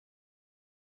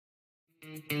A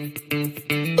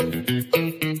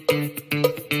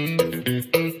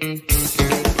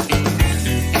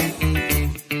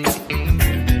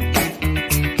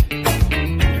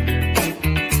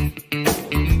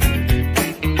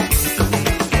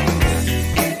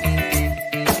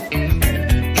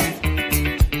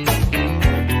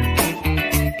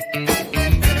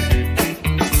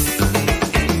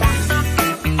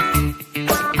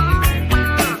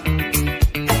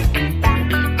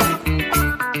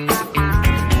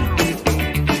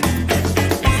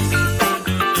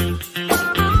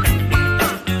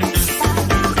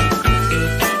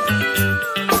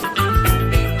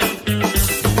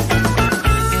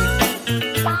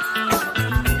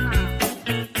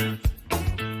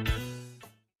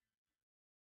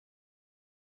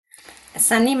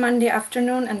sunny Monday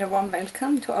afternoon and a warm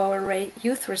welcome to our Ray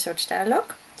Youth Research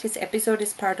Dialogue. This episode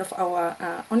is part of our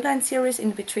online series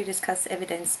in which we discuss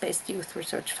evidence-based youth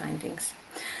research findings.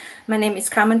 My name is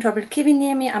Carmen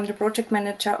Tobel-Kiviniemi. I'm the project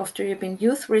manager of the European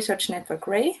Youth Research Network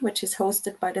Ray, which is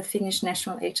hosted by the Finnish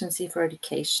National Agency for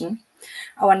Education.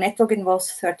 Our network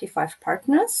involves 35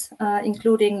 partners,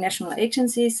 including national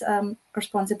agencies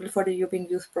responsible for the European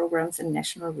youth programs and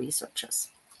national researchers.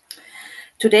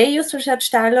 Today, Youth Research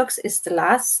Dialogues is the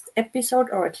last episode,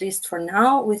 or at least for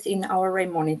now, within our Ray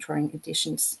monitoring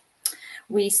editions.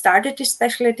 We started these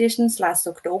special editions last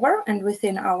October, and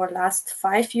within our last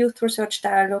 5 Youth Research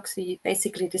Dialogues, we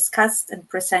basically discussed and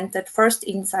presented first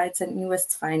insights and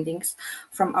newest findings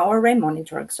from our Ray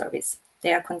monitoring service.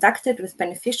 They are conducted with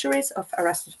beneficiaries of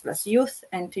Erasmus Plus Youth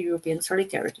and the European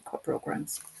Solidarity Corps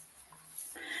programs.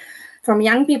 From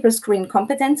young people's green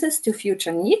competences to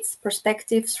future needs,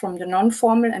 perspectives from the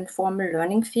non-formal and formal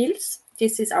learning fields.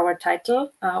 This is our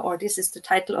title, or this is the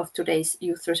title of today's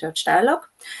Youth Research Dialogue.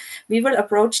 We will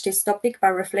approach this topic by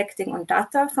reflecting on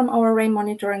data from our Ray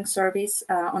monitoring service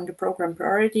on the program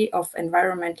priority of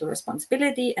environmental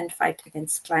responsibility and fight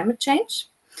against climate change.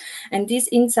 And these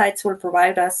insights will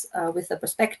provide us with the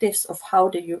perspectives of how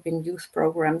the European youth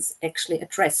programs actually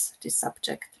address this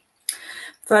subject.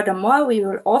 Furthermore, we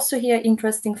will also hear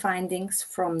interesting findings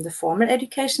from the formal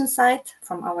education side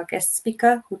from our guest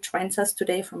speaker who joins us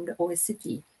today from the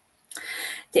OECD.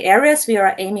 The areas we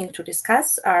are aiming to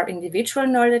discuss are individual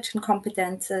knowledge and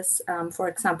competences, for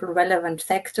example, relevant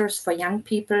factors for young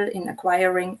people in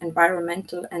acquiring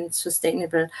environmental and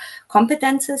sustainable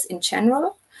competences in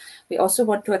general. We also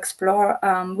want to explore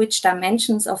which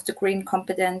dimensions of the green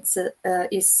competence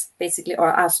is basically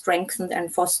or are strengthened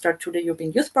and fostered to the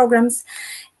European youth programs.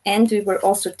 And we will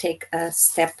also take a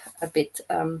step a bit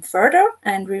further,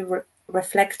 and we will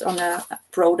reflect on a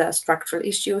broader structural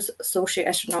issues,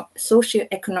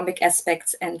 socio-economic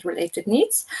aspects and related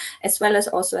needs, as well as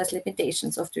also as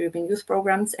limitations of the European youth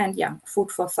programs and food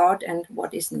for thought and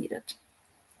what is needed.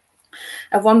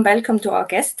 A warm welcome to our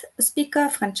guest speaker,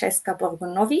 Francesca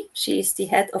Borgonovi. She is the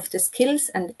head of the Skills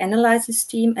and Analysis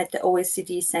team at the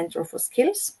OECD Center for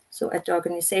Skills, so at the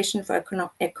Organization for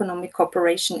Economic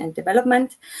Cooperation and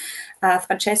Development.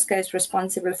 Francesca is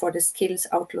responsible for the Skills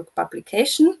Outlook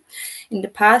publication. In the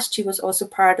past, she was also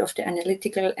part of the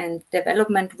analytical and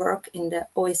development work in the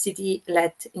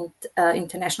OECD-led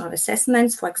international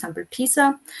assessments, for example,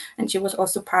 PISA, and she was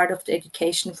also part of the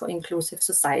Education for Inclusive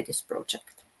Societies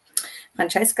project.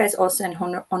 Francesca is also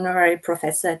an honorary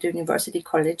professor at the University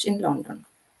College in London.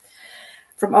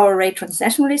 From our Ray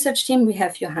Transnational Research team, we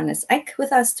have Johannes Eick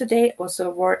with us today.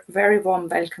 Also a very warm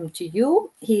welcome to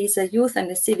you. He is a youth and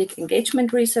a civic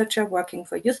engagement researcher working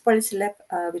for Youth Policy Lab,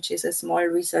 which is a small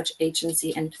research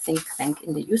agency and think tank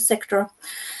in the youth sector.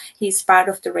 He is part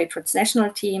of the Ray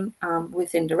Transnational team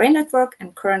within the Ray Network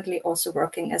and currently also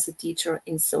working as a teacher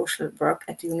in social work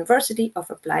at the University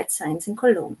of Applied Science in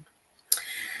Cologne.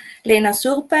 Lena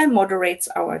Surpe moderates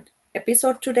our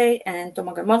episode today, and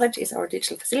Tomaga Moric is our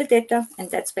digital facilitator,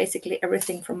 and that's basically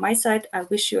everything from my side. I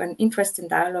wish you an interesting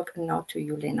dialogue, and now to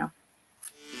you, Lena.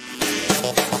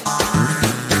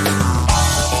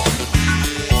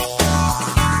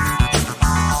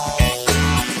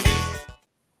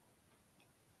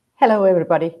 Hello,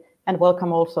 everybody, and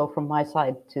welcome also from my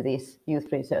side to this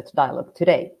Youth Research Dialogue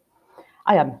today.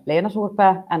 I am Lena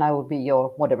Surpe, and I will be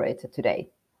your moderator today.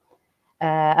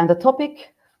 And the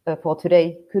topic for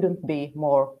today couldn't be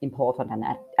more important and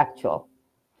actual.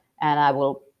 And I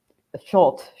will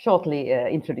shortly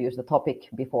introduce the topic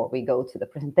before we go to the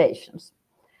presentations.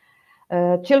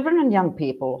 Children and young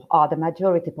people are the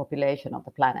majority population of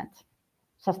the planet.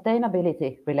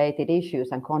 Sustainability-related issues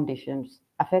and conditions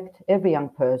affect every young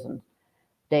person's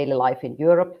daily life in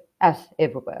Europe as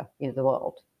everywhere in the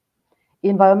world.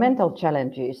 Environmental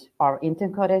challenges are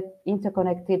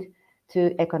interconnected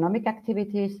to economic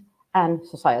activities and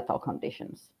societal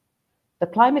conditions. The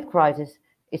climate crisis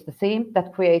is the theme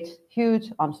that creates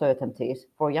huge uncertainties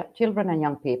for children and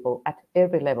young people at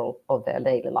every level of their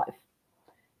daily life.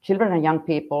 Children and young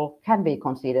people can be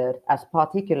considered as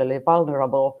particularly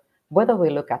vulnerable, whether we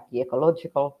look at the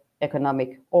ecological,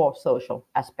 economic, or social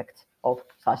aspects of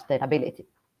sustainability.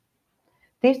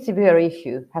 This severe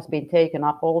issue has been taken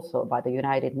up also by the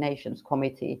United Nations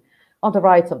Committee on the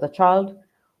Rights of the Child,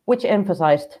 which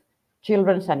emphasized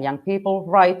children's and young people's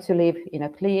right to live in a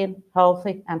clean,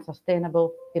 healthy, and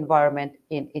sustainable environment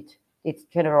in its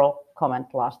general comment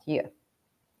last year.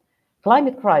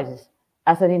 Climate crisis,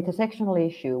 as an intersectional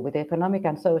issue with economic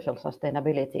and social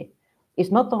sustainability,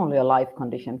 is not only a life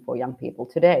condition for young people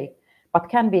today, but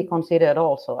can be considered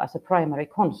also as a primary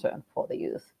concern for the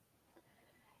youth.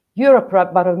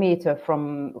 Eurobarometer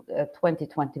from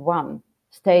 2021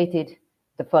 stated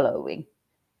the following: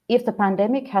 if the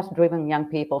pandemic has driven young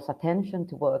people's attention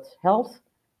towards health,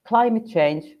 climate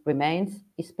change remains,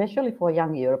 especially for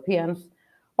young Europeans,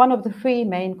 one of the three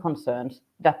main concerns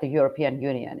that the European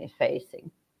Union is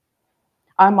facing.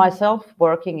 I'm myself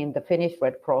working in the Finnish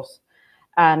Red Cross,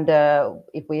 and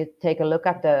if we take a look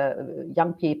at the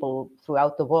young people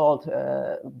throughout the world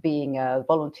being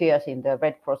volunteers in the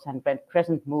Red Cross and Red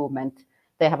Crescent movement,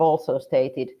 they have also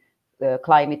stated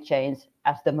climate change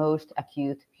as the most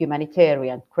acute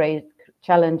humanitarian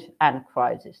challenge and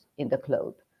crisis in the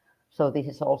globe. So this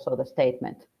is also the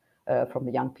statement from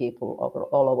the young people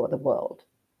all over the world.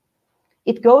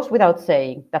 It goes without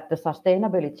saying that the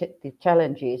sustainability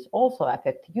challenges also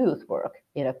affect youth work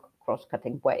in a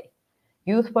cross-cutting way.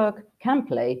 Youth work can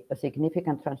play a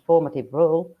significant transformative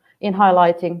role in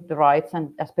highlighting the rights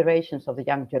and aspirations of the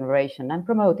young generation and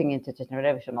promoting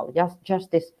intergenerational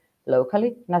justice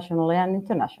locally, nationally, and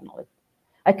internationally.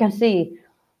 I can see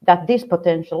that this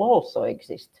potential also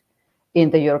exists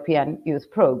in the European youth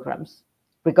programs,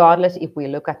 regardless if we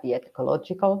look at the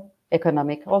ecological,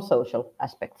 economic, or social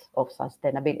aspects of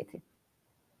sustainability.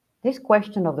 This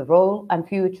question of the role and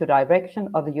future direction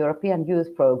of the European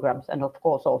youth programs, and of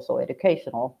course also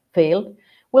educational field,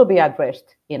 will be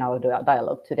addressed in our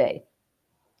dialogue today.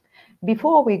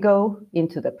 Before we go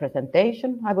into the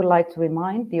presentation, I would like to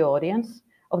remind the audience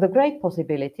of the great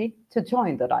possibility to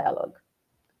join the dialogue.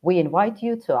 We invite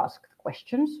you to ask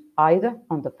questions either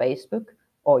on the Facebook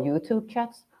or YouTube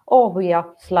chats or via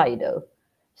Slido.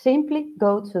 Simply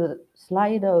go to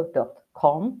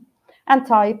slido.com and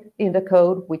type in the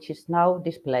code which is now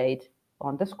displayed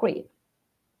on the screen.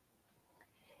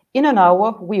 In an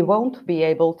hour, we won't be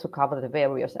able to cover the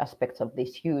various aspects of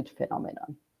this huge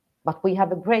phenomenon, but we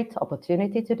have a great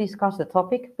opportunity to discuss the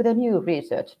topic with the new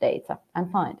research data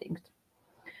and findings.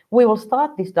 We will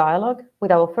start this dialogue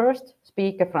with our first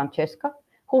speaker, Francesca,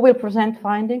 who will present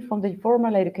findings from the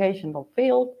formal educational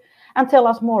field and tell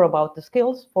us more about the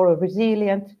skills for a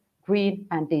resilient, green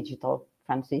and digital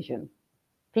transition.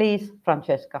 Please,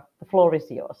 Francesca, the floor is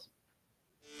yours.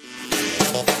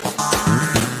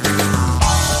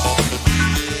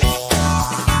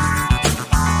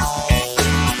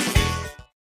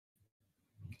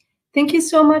 Thank you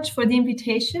so much for the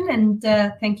invitation, and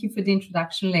thank you for the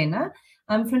introduction, Lena.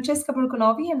 I'm Francesca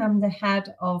Borgonovi, and I'm the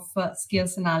head of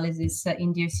skills analysis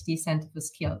in the OECD Center for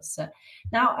Skills.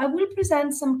 Now, I will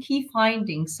present some key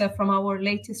findings from our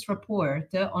latest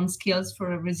report on skills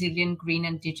for a resilient, green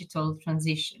and digital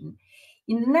transition.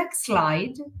 In the next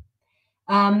slide,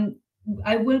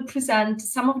 I will present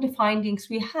some of the findings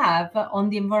we have on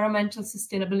the environmental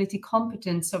sustainability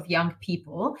competence of young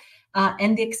people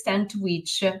and the extent to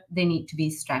which they need to be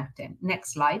strengthened.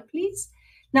 Next slide, please.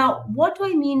 Now, what do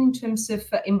I mean in terms of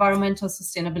environmental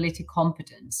sustainability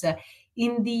competence?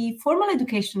 In the formal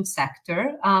education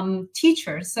sector,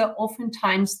 teachers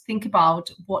oftentimes think about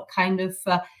what kind of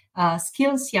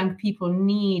skills young people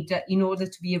need in order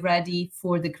to be ready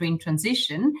for the green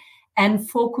transition and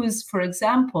focus, for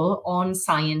example, on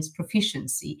science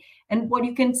proficiency. And what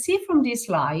you can see from this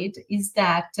slide is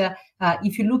that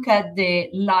if you look at the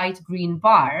light green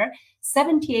bar,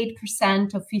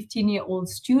 78% of 15-year-old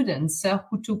students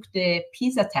who took the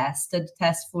PISA test, the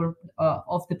test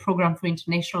of the Program for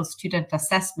International Student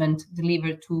Assessment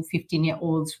delivered to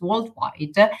 15-year-olds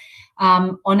worldwide,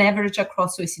 on average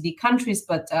across OECD countries,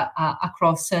 but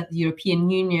across the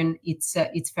European Union,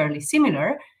 it's fairly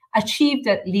similar, achieved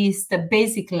at least the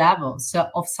basic levels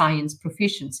of science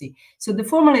proficiency. So the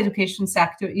formal education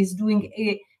sector is doing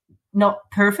a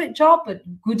not perfect job, but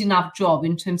good enough job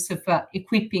in terms of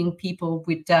equipping people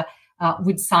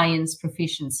with science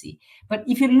proficiency. But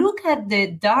if you look at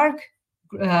the dark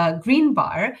green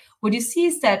bar, what you see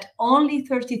is that only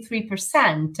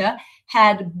 33%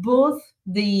 had both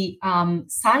the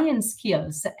science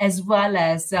skills as well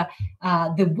as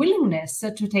the willingness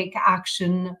to take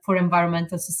action for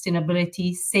environmental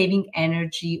sustainability, saving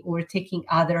energy, or taking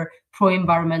other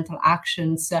pro-environmental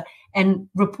actions, and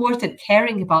reported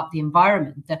caring about the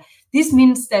environment. This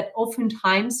means that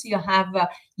oftentimes you have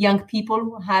young people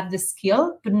who have the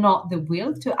skill but not the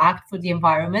will to act for the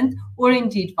environment, or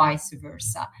indeed vice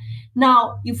versa.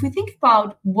 Now, if we think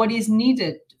about what is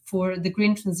needed for the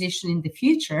green transition in the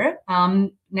future,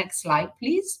 next slide,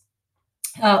 please.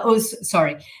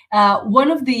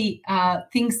 One of the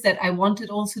things that I wanted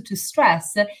also to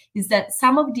stress is that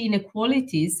some of the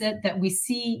inequalities that we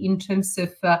see in terms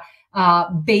of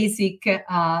basic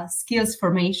skills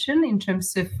formation, in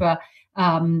terms of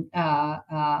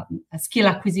skill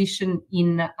acquisition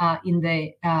in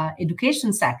the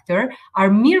education sector, are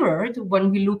mirrored when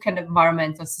we look at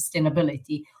environmental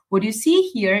sustainability. What you see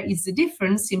here is the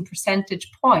difference in percentage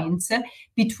points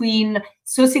between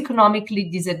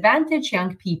socioeconomically disadvantaged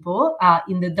young people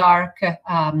in the dark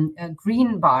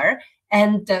green bar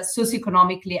and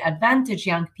socioeconomically advantaged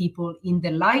young people in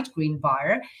the light green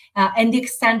bar, and the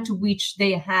extent to which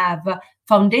they have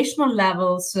foundational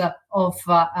levels of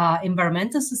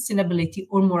environmental sustainability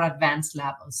or more advanced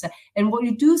levels. And what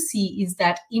you do see is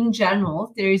that in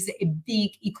general, there is a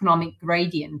big economic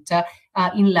gradient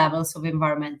in levels of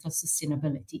environmental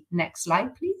sustainability. Next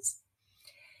slide, please.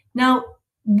 Now,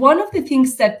 one of the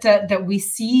things that we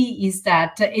see is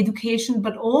that education,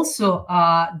 but also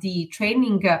the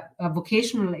training,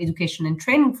 vocational education and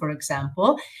training, for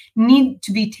example, need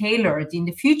to be tailored in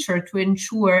the future to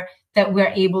ensure that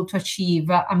we're able to achieve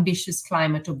ambitious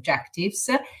climate objectives,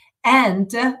 and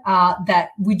that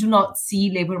we do not see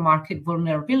labor market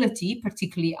vulnerability,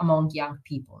 particularly among young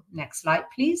people. Next slide,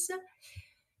 please.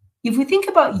 If we think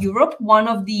about Europe, one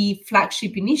of the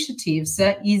flagship initiatives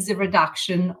is the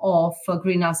reduction of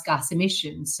greenhouse gas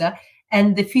emissions.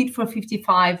 And the Fit for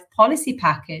 55 policy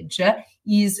package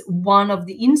is one of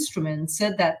the instruments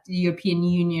that the European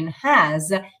Union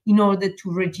has in order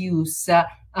to reduce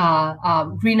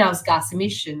greenhouse gas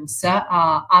emissions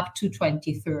up to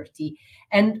 2030.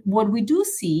 And what we do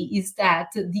see is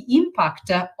that the impact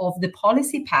of the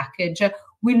policy package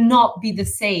will not be the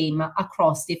same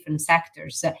across different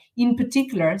sectors. In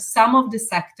particular, some of the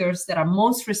sectors that are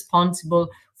most responsible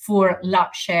for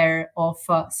large share of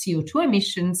CO2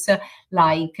 emissions,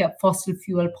 like fossil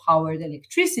fuel powered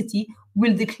electricity,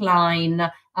 will decline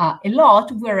a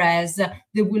lot, whereas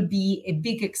there will be a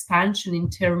big expansion in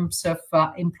terms of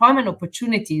employment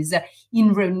opportunities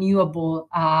in renewable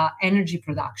energy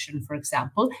production, for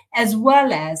example, as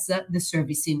well as the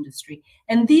service industry.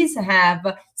 And these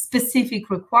have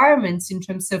specific requirements in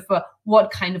terms of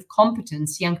what kind of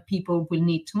competence young people will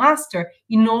need to master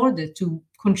in order to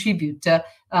contribute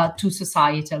to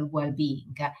societal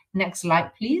well-being. Next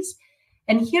slide, please.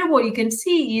 And here what you can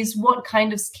see is what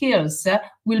kind of skills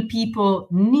will people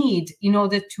need in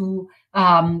order to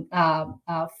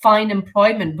find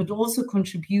employment, but also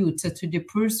contribute to the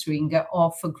pursuing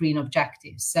of green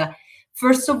objectives.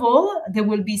 First of all, there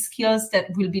will be skills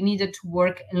that will be needed to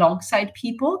work alongside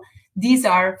people. These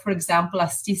are, for example,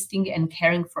 assisting and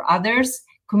caring for others,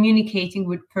 communicating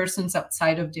with persons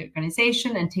outside of the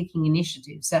organization, and taking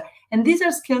initiatives. And these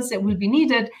are skills that will be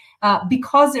needed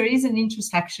because there is an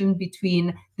intersection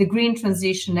between the green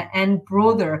transition and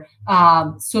broader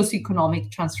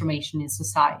socioeconomic transformation in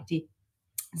society.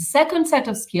 The second set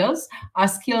of skills are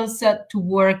skills to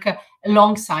work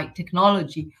alongside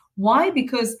technology. Why?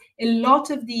 Because a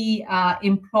lot of the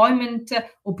employment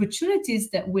opportunities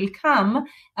that will come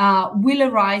will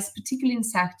arise, particularly in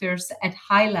sectors at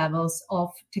high levels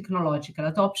of technological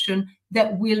adoption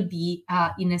that will be,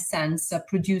 in a sense,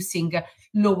 producing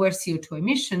lower CO2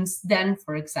 emissions than,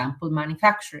 for example,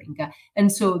 manufacturing.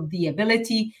 And so the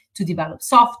ability to develop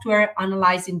software,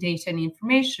 analyzing data and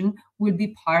information will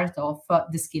be part of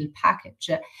the skill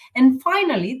package. And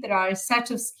finally, there are a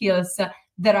set of skills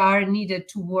that are needed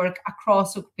to work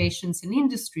across occupations and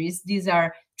industries. These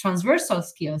are transversal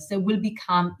skills that will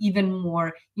become even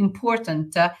more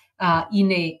important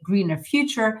in a greener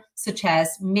future, such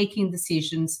as making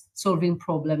decisions, solving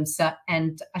problems,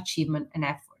 and achievement and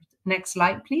effort. Next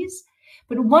slide, please.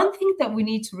 But one thing that we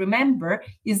need to remember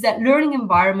is that learning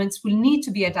environments will need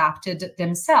to be adapted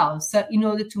themselves in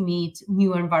order to meet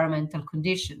new environmental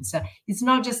conditions. It's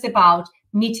not just about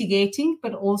mitigating,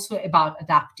 but also about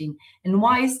adapting. And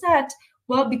why is that?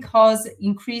 Well, because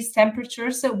increased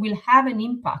temperatures will have an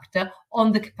impact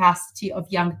on the capacity of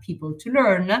young people to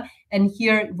learn. And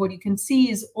here, what you can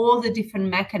see is all the different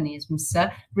mechanisms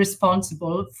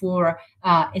responsible for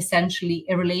essentially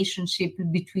a relationship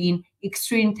between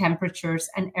extreme temperatures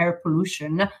and air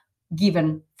pollution,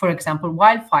 given, for example,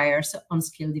 wildfires on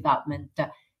skill development.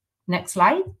 Next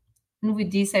slide. And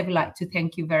with this, I would like to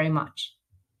thank you very much.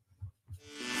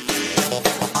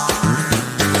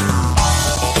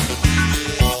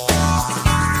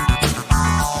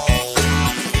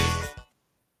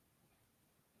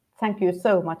 Thank you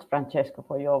so much, Francesca,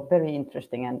 for your very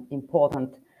interesting and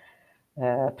important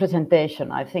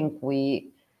presentation. I think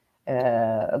we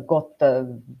got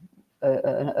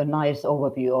a nice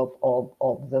overview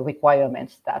of the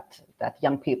requirements that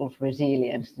young people's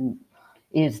resilience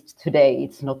is today.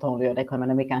 It's not only an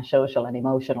economic and social and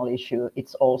emotional issue,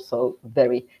 it's also a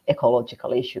very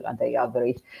ecological issue, and they are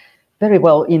very, very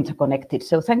well interconnected.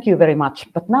 So thank you very much.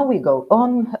 But now we go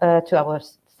on to our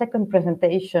second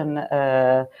presentation,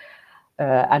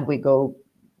 and we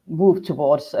move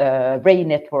towards RAY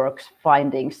networks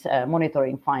findings,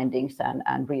 monitoring findings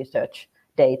and research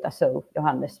data. So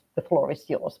Johannes, the floor is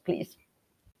yours, please.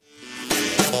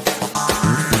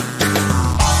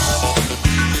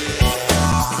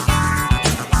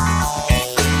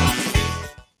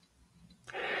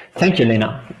 Thank you,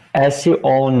 Lena. As you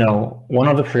all know, one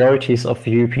of the priorities of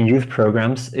the European Youth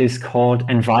Programs is called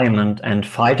Environment and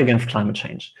Fight Against Climate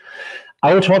Change.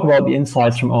 I will talk about the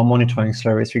insights from our monitoring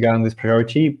surveys regarding this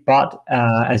priority, but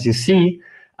as you see,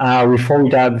 before we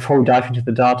dive into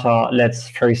the data, let's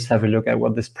first have a look at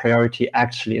what this priority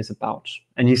actually is about.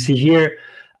 And you see here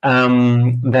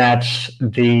that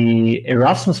the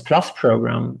Erasmus Plus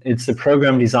program, it's a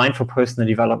program designed for personal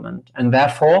development, and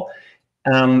therefore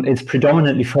it's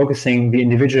predominantly focusing the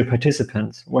individual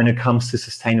participants when it comes to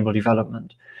sustainable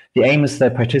development. The aim is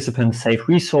that participants save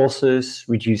resources,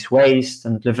 reduce waste,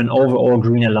 and live an overall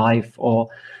greener life, or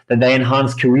that they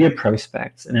enhance career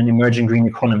prospects in an emerging green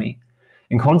economy.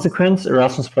 In consequence,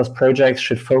 Erasmus Plus projects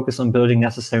should focus on building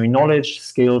necessary knowledge,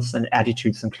 skills, and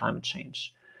attitudes in climate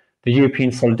change. The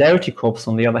European Solidarity Corps,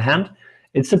 on the other hand,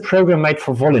 it's a program made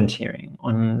for volunteering,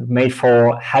 made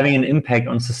for having an impact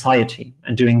on society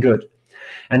and doing good.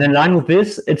 And in line with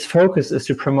this, its focus is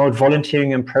to promote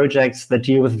volunteering in projects that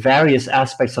deal with various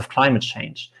aspects of climate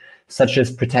change, such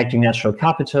as protecting natural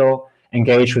capital,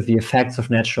 engage with the effects of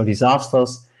natural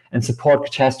disasters, and support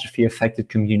catastrophe-affected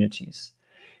communities.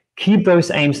 Keep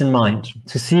those aims in mind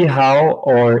to see how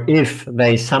or if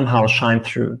they somehow shine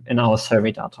through in our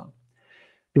survey data.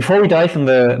 Before we dive in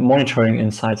the monitoring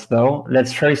insights, though,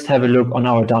 let's first have a look on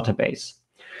our database.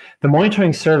 The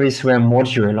monitoring surveys were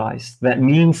modularized. That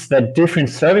means that different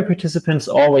survey participants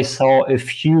always saw a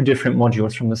few different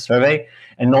modules from the survey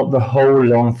and not the whole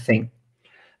long thing.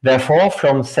 Therefore,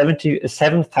 from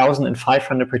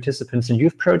 7,500 participants in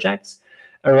youth projects,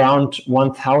 around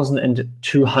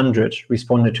 1,200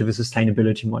 responded to the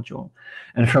sustainability module.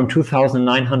 And from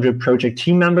 2,900 project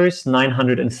team members,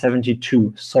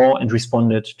 972 saw and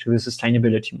responded to the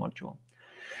sustainability module.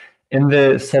 In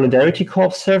the Solidarity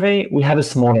Corps survey, we have a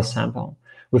smaller sample,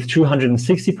 with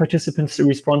 260 participants'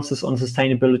 responses on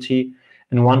sustainability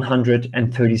and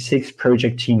 136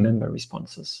 project team member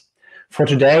responses. For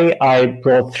today, I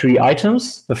brought 3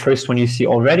 items. The first one you see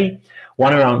already,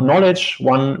 one around knowledge,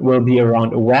 one will be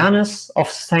around awareness of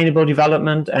sustainable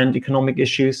development and economic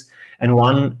issues, and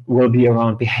one will be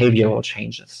around behavioral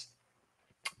changes.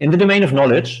 In the domain of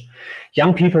knowledge,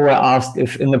 young people were asked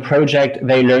if in the project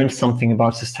they learned something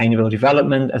about sustainable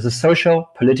development as a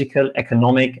social, political,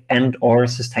 economic, and/or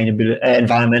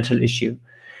environmental issue.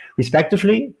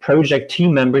 Respectively, project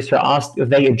team members were asked if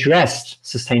they addressed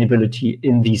sustainability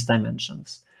in these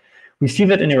dimensions. We see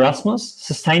that in Erasmus,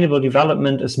 sustainable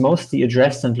development is mostly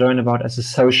addressed and learned about as a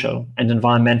social and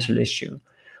environmental issue,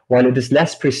 while it is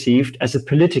less perceived as a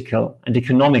political and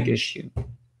economic issue.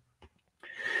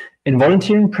 In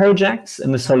volunteering projects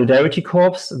in the Solidarity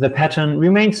Corps, the pattern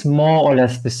remains more or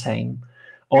less the same,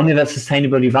 only that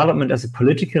sustainable development as a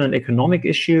political and economic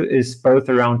issue is both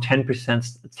around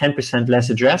 10%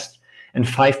 less addressed and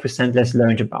 5% less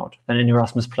learned about than in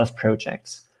Erasmus Plus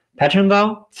projects. Pattern,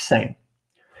 though, same.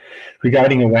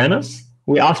 Regarding awareness,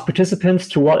 we asked participants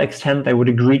to what extent they would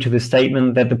agree to the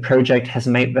statement that the project has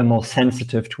made them more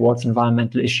sensitive towards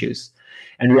environmental issues.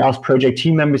 And we asked project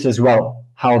team members as well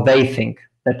how they think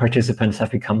that participants have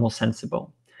become more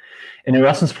sensible. In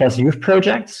Erasmus Plus youth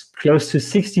projects, close to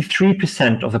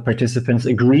 63% of the participants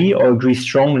agree or agree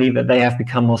strongly that they have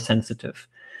become more sensitive.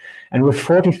 And with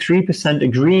 43%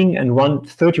 agreeing and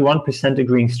 31%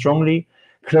 agreeing strongly,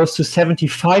 close to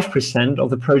 75% of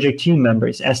the project team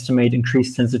members estimate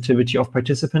increased sensitivity of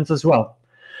participants as well.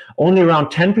 Only around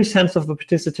 10% of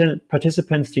the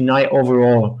participants deny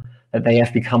overall that they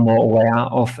have become more aware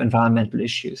of environmental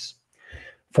issues.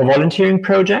 For volunteering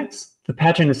projects, the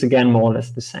pattern is again more or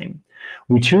less the same.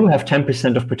 We too have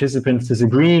 10% of participants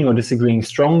disagreeing or disagreeing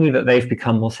strongly that they've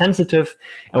become more sensitive,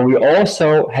 and we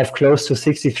also have close to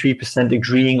 63%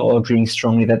 agreeing or agreeing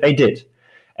strongly that they did.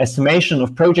 Estimation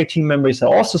of project team members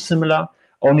are also similar,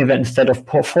 only that instead of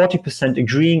 40%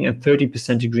 agreeing and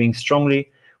 30% agreeing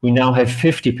strongly, we now have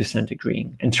 50%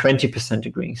 agreeing and 20%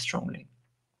 agreeing strongly.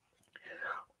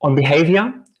 On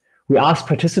behavior, we asked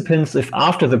participants if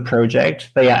after the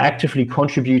project they are actively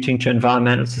contributing to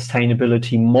environmental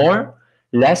sustainability more,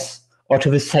 less, or to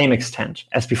the same extent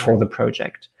as before the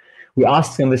project. We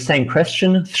asked them the same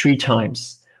question 3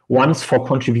 times. Once for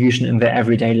contribution in their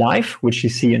everyday life, which you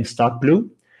see in dark blue,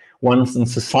 once in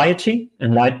society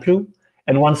in light blue,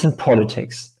 and once in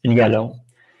politics in yellow.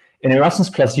 In Erasmus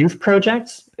Plus youth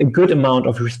projects, a good amount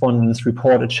of respondents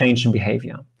report a change in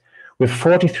behavior, with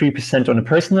 43% on a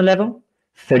personal level,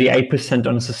 38%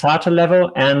 on a societal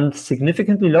level, and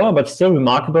significantly lower, but still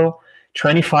remarkable,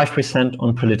 25%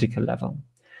 on political level.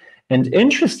 And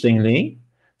interestingly,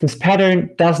 this pattern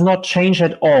does not change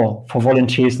at all for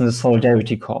volunteers in the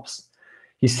Solidarity Corps.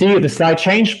 You see the slide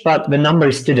changed, but the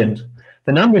numbers didn't.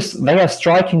 The numbers, they are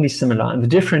strikingly similar, and the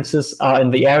differences are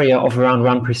in the area of around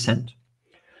 1%.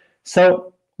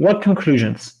 So what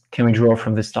conclusions can we draw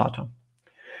from this data?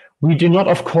 We do not,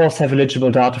 of course, have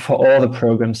eligible data for all the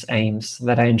program's aims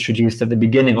that I introduced at the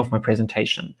beginning of my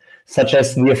presentation, such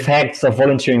as the effects of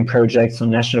volunteering projects on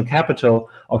national capital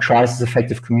or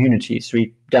crisis-effective communities.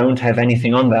 We don't have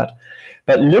anything on that.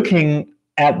 But looking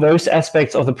at those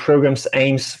aspects of the program's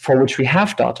aims for which we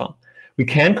have data, we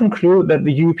can conclude that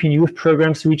the European youth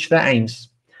programs reach their aims.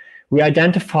 We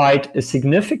identified a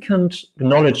significant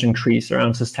knowledge increase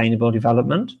around sustainable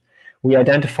development. We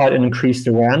identified an increased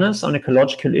awareness on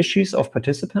ecological issues of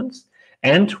participants,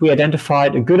 and we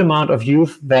identified a good amount of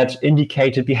youth that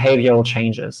indicated behavioral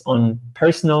changes on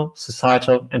personal,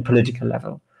 societal, and political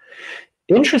level.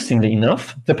 Interestingly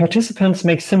enough, the participants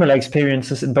make similar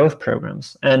experiences in both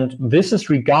programs, and this is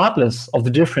regardless of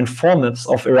the different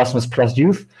formats of Erasmus Plus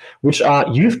Youth, which are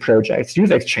youth projects,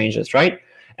 youth exchanges, right?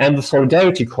 And the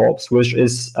Solidarity Corps, which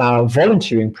is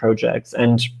volunteering projects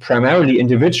and primarily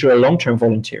individual long-term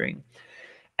volunteering.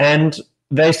 And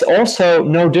there's also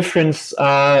no difference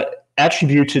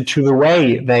attributed to the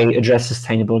way they address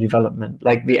sustainable development.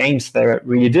 Like the aims, they're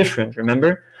really different,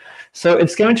 remember? So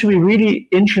it's going to be really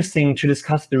interesting to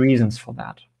discuss the reasons for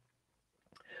that.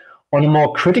 On a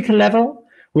more critical level,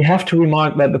 we have to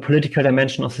remark that the political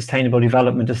dimension of sustainable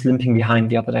development is limping behind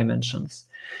the other dimensions.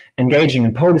 Engaging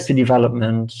in policy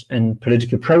development and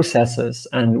political processes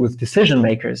and with decision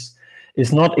makers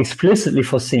is not explicitly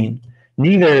foreseen,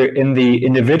 neither in the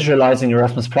individualizing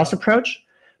Erasmus Plus approach,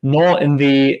 nor in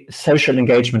the social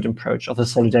engagement approach of the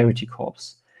Solidarity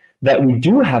Corps. That we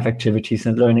do have activities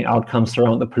and learning outcomes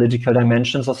around the political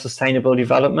dimensions of sustainable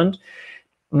development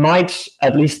might,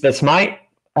 at least that's my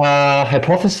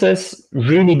hypothesis,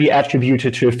 really be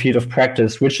attributed to a field of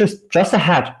practice which is just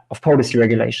ahead of policy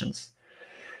regulations.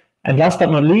 And last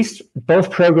but not least,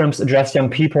 both programs address young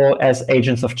people as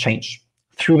agents of change.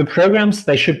 Through the programs,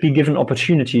 they should be given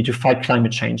opportunity to fight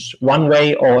climate change one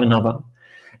way or another.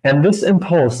 And this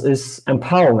impulse is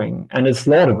empowering and it's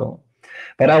laudable.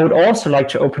 But I would also like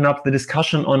to open up the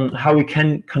discussion on how we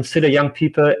can consider young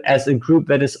people as a group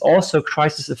that is also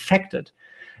crisis affected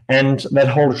and that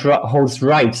holds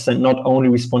rights and not only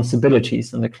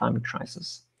responsibilities in the climate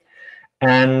crisis.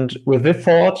 And with this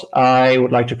thought, I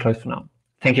would like to close for now.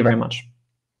 Thank you very much.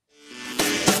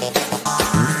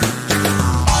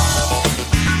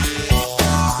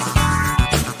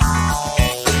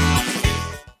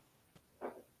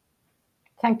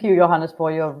 Thank you, Johannes,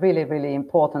 for your really, really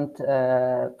important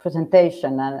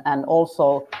presentation and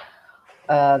also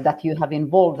that you have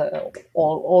involved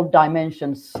all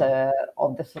dimensions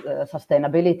of the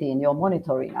sustainability in your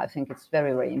monitoring. I think it's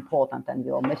very, very important, and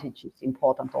your message is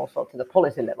important also to the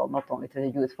policy level, not only to the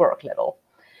youth work level.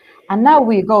 And now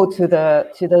we go to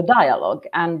the dialogue,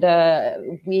 and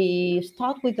we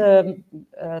start with a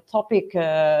topic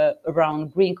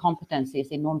around green competencies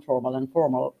in non-formal and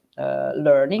formal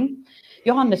learning.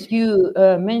 Johannes, you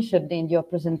mentioned in your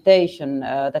presentation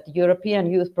that the European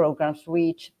youth programs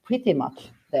reach pretty much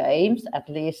their aims, at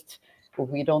least if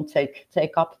we don't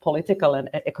take up political and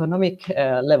economic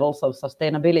levels of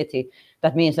sustainability.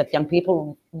 That means that young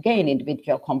people gain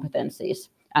individual competencies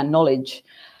and knowledge,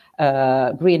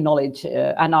 green knowledge,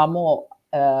 and are more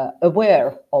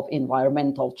aware of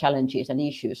environmental challenges and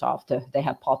issues after they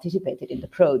have participated in the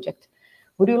project.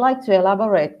 Would you like to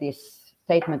elaborate this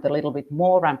statement a little bit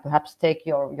more and perhaps take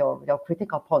your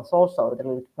critical points also a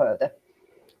little bit further?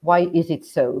 Why is it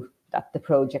so that the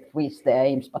project reached their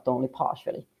aims but only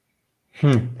partially?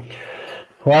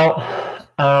 Well,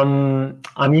 I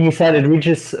mean, you said it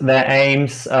reaches their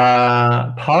aims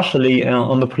partially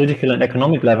on the political and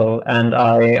economic level, and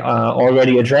I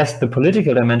already addressed the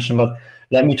political dimension, but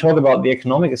let me talk about the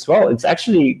economic as well. It's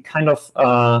actually kind of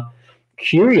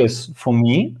curious for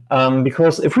me,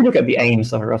 because if we look at the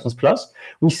aims of Erasmus+,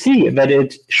 we see that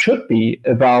it should be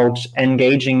about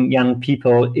engaging young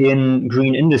people in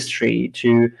green industry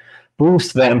to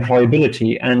boost their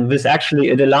employability, and this actually,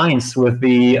 it aligns with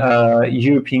the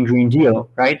European Green Deal,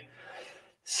 right?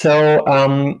 So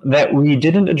that we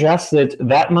didn't address it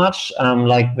that much,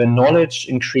 like the knowledge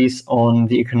increase on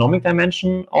the economic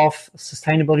dimension of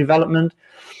sustainable development.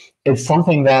 It's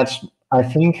something that I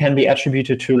think can be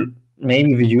attributed to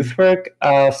maybe the youth work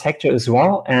sector as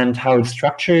well, and how it's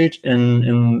structured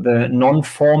in the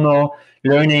non-formal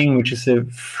learning, which is a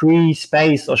free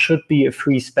space, or should be a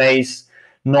free space,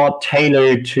 not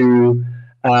tailored to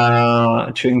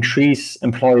increase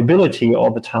employability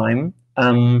all the time.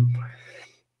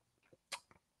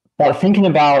 But thinking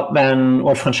about then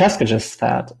what Francesca just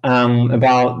said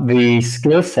about the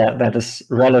skill set that is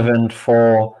relevant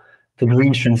for the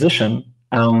green transition,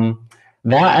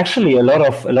 there are actually a lot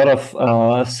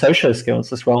of social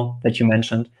skills as well that you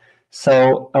mentioned.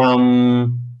 So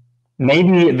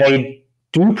maybe they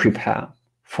do prepare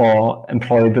for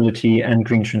employability and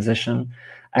green transition,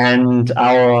 and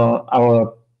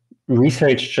our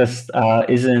research just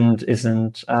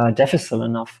isn't deficit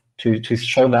enough to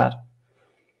show that.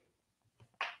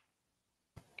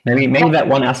 Maybe that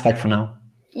one aspect for now.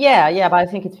 Yeah, but I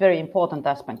think it's very important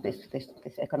aspect,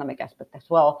 this economic aspect as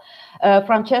well.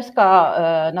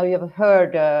 Francesca, now you have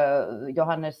heard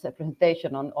Johannes'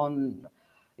 presentation on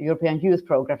European youth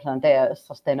programs and their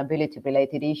sustainability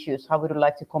related issues. How would you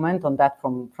like to comment on that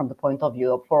from the point of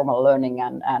view of formal learning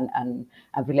and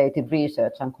related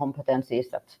research and competencies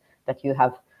that you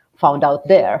have found out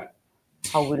there?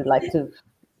 How would you like to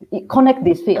connect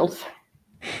these fields?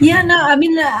 Yeah, no, I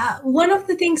mean, one of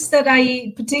the things that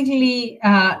I particularly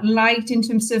liked in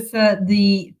terms of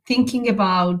the thinking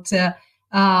about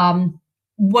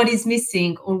what is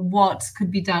missing or what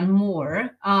could be done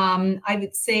more, I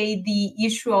would say the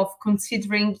issue of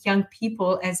considering young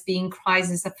people as being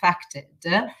crisis affected,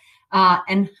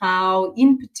 and how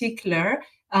in particular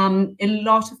a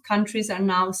lot of countries are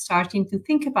now starting to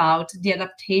think about the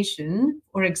adaptation,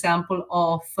 for example,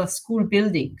 of school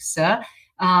buildings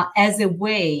as a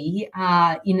way,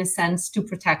 in a sense, to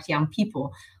protect young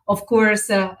people. Of course,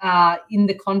 in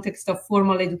the context of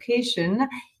formal education,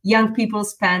 young people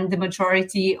spend the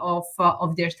majority of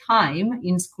their time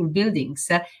in school buildings.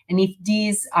 And if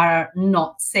these are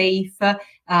not safe,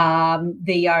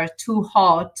 they are too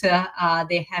hot,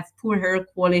 they have poor air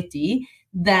quality,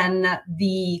 then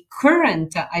the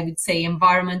current, I would say,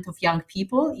 environment of young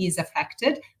people is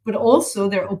affected, but also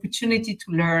their opportunity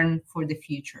to learn for the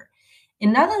future.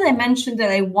 Another dimension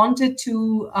that I wanted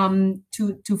to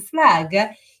flag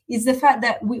is the fact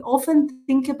that we often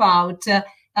think about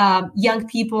young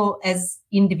people as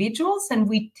individuals, and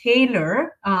we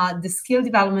tailor the skill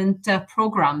development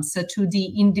programs to the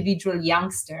individual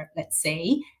youngster, let's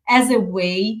say, as a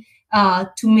way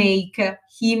to make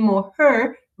him or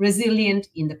her resilient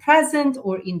in the present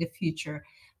or in the future.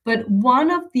 But one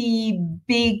of the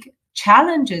big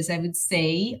challenges, I would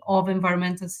say, of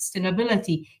environmental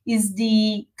sustainability is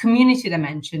the community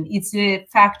dimension. It's the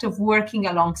fact of working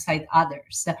alongside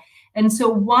others. And so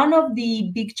one of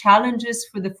the big challenges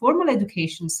for the formal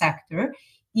education sector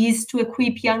is to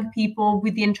equip young people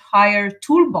with the entire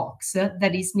toolbox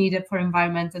that is needed for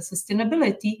environmental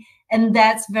sustainability. And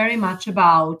that's very much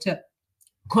about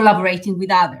collaborating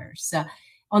with others.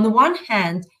 On the one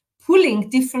hand, pulling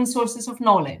different sources of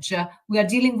knowledge. We are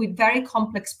dealing with very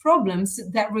complex problems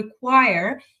that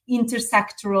require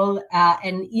intersectoral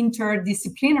and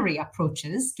interdisciplinary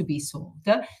approaches to be solved.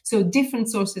 So different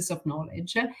sources of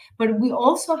knowledge. But we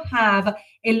also have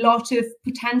a lot of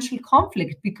potential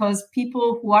conflict because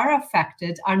people who are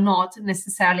affected are not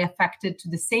necessarily affected to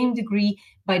the same degree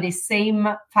by the same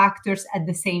factors at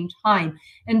the same time.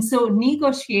 And so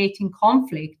negotiating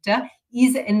conflict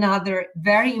is another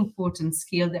very important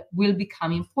skill that will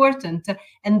become important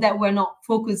and that we're not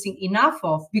focusing enough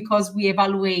of because we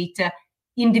evaluate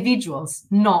individuals,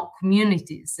 not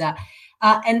communities.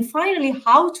 And finally,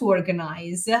 how to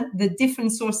organize the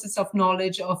different sources of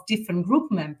knowledge of different group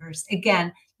members.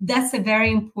 Again, that's a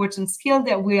very important skill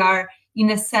that we are,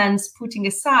 in a sense, putting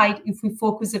aside if we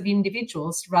focus on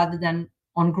individuals rather than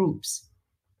on groups.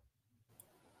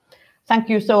 Thank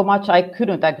you so much. I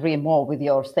couldn't agree more with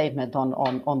your statement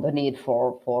on the need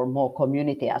for more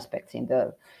community aspects in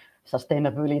the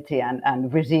sustainability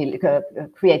and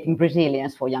creating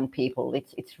resilience for young people.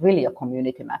 It's really a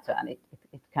community matter, and it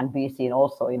can be seen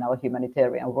also in our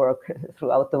humanitarian work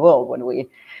throughout the world when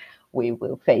we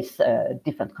will face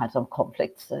different kinds of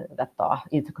conflicts that are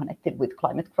interconnected with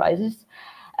climate crisis.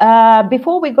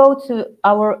 Before we go to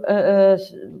our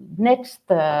next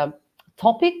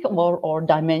topic or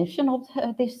dimension of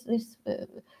this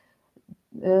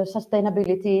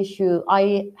sustainability issue,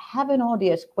 I have an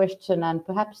audience question, and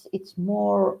perhaps it's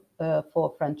more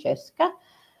for Francesca.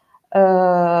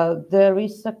 There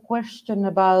is a question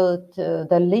about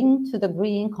the link to the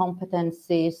green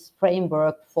competencies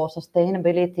framework for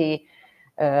sustainability.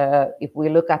 If we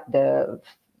look at the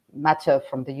matter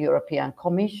from the European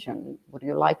Commission, would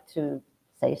you like to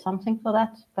say something for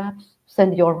that? Perhaps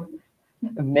send your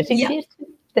messages to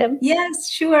them? Yes,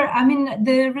 sure. I mean,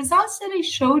 the results that I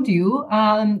showed you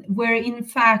were in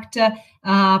fact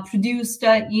produced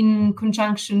in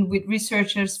conjunction with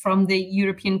researchers from the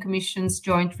European Commission's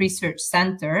Joint Research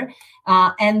Center,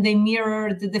 and they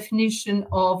mirror the definition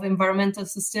of environmental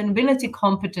sustainability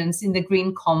competence in the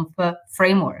Green Comp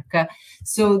framework.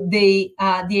 So the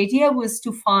idea was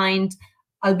to find,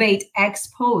 albeit ex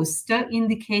post,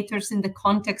 indicators in the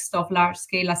context of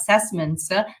large-scale assessments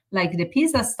like the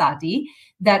PISA study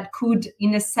that could,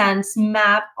 in a sense,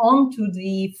 map onto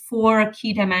the 4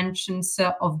 key dimensions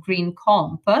of Green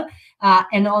Comp,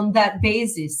 and on that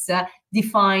basis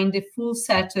define the full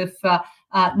set of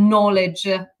knowledge,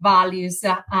 values,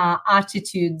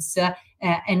 attitudes,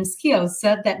 and skills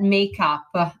that make up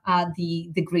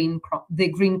the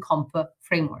Green Comp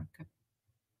framework.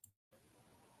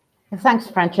 Thanks,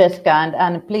 Francesca,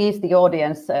 and please, the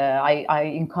audience,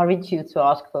 I encourage you to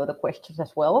ask further questions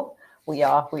as well. We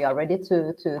are ready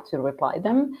to reply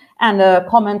them, and a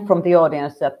comment from the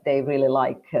audience that they really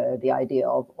like the idea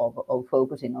of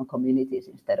focusing on communities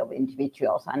instead of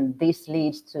individuals, and this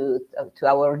leads to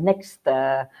our next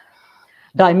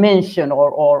dimension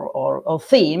or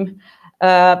theme.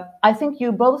 I think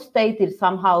you both stated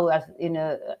somehow as in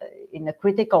a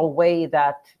critical way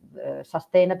that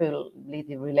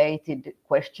sustainability related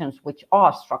questions, which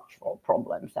are structural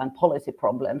problems and policy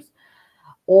problems,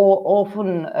 or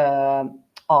often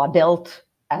are dealt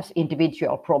as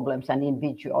individual problems, and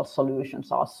individual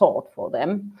solutions are sought for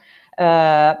them.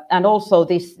 And also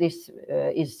this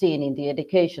is seen in the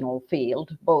educational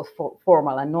field, both for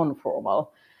formal and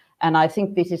non-formal. And I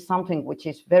think this is something which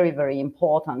is very, very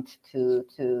important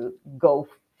to go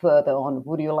further on.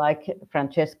 Would you like,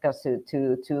 Francesca,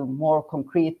 to more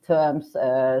concrete terms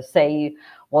say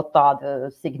what are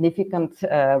the significant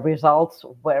results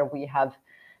where we have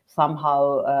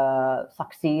somehow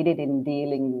succeeded in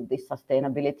dealing this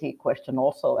sustainability question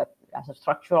also as a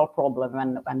structural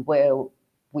problem, and where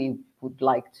we would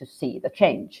like to see the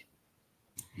change?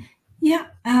 Yeah,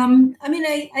 I mean,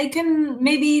 I can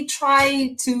maybe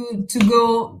try to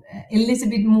go a little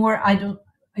bit more. I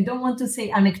don't want to say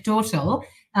anecdotal,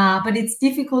 but it's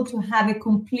difficult to have a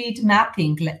complete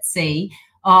mapping, let's say,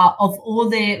 of all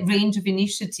the range of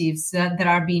initiatives that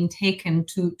are being taken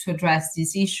to address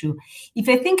this issue. If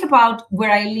I think about where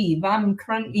I live, I'm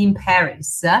currently in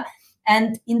Paris,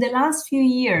 and in the last few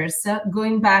years,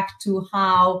 going back to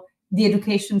how the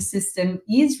education system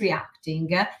is reacting,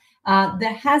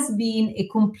 there has been a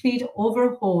complete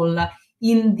overhaul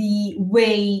in the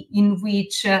way in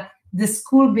which the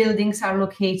school buildings are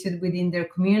located within their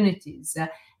communities.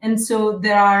 And so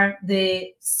there are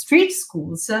the street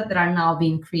schools that are now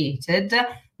being created,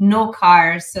 no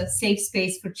cars, safe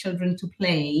space for children to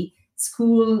play,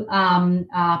 school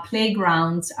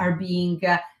playgrounds are being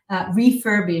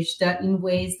refurbished in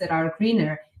ways that are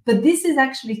greener. But this is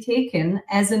actually taken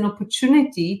as an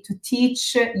opportunity to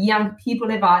teach young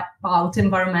people about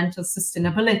environmental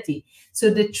sustainability. So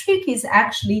the trick is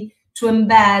actually to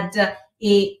embed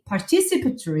a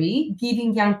participatory,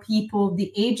 giving young people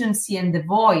the agency and the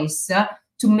voice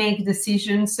to make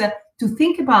decisions, to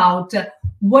think about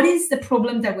what is the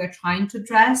problem that we're trying to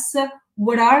address,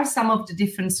 what are some of the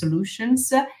different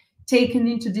solutions, taken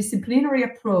into disciplinary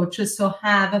approaches. So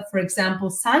have, for example,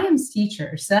 science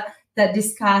teachers that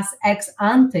discuss ex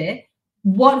ante,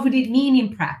 what would it mean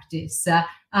in practice?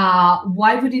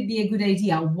 Why would it be a good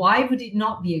idea? Why would it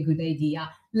not be a good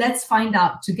idea? Let's find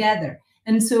out together.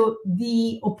 And so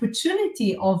the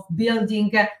opportunity of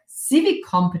building civic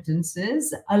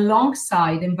competences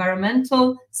alongside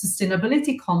environmental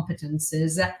sustainability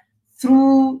competences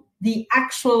through the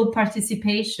actual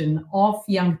participation of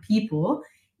young people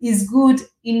is good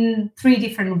in three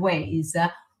different ways.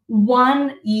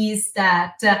 One is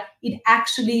that it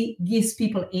actually gives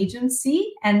people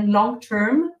agency and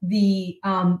long-term the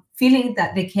feeling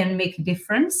that they can make a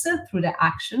difference through the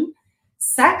action.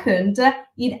 Second,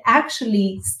 it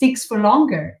actually sticks for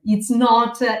longer. It's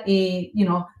not a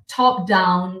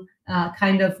top-down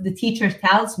kind of the teacher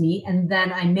tells me and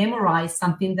then I memorize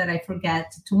something that I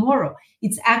forget tomorrow.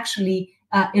 It's actually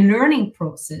a learning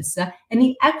process, and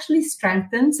it actually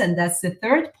strengthens, and that's the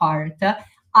third part,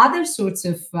 other sorts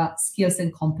of skills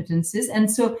and competences.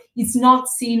 And so it's not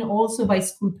seen also by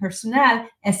school personnel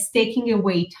as taking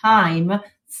away time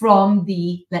from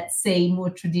the, let's say, more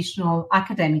traditional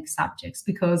academic subjects,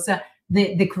 because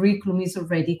the curriculum is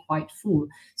already quite full.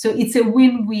 So it's a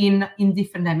win-win in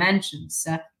different dimensions.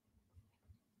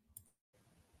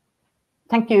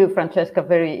 Thank you, Francesca.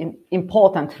 Very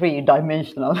important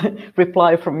three-dimensional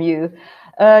reply from you.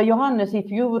 Johannes,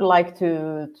 if you would like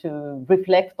to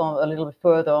reflect on a little bit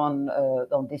further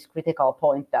on this critical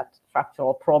point that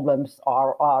structural problems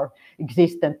are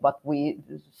existent, but we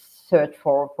search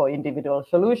for individual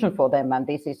solution for them, and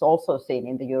this is also seen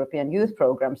in the European youth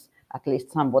programs, at least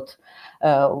somewhat.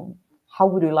 How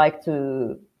would you like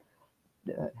to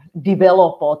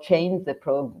develop or change the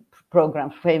program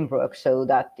framework so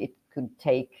that it could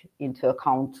take into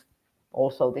account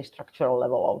also the structural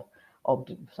level of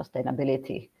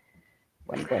sustainability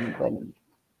when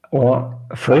Well,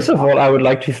 first of all, I would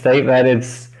like to state that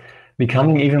it's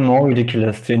becoming even more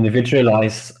ridiculous to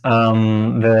individualize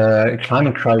the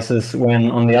climate crisis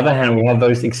when, on the other hand, we have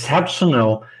those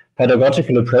exceptional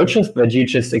pedagogical approaches that you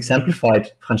just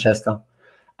exemplified, Francesca.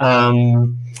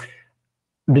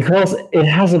 Because it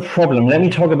has a problem. Let me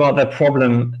talk about that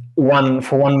problem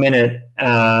for 1 minute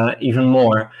even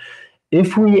more.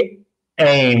 If we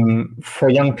aim for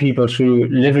young people to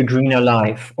live a greener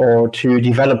life or to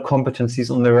develop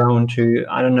competencies on their own to,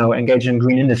 I don't know, engage in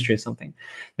green industry or something,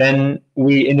 then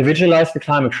we individualize the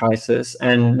climate crisis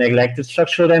and neglect its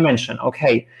structural dimension.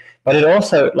 Okay, but it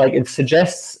also, like, it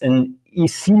suggests an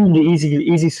seemingly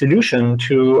easy solution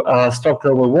to stop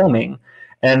global warming.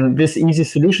 And this easy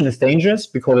solution is dangerous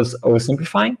because it's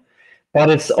oversimplifying, but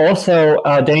it's also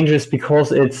dangerous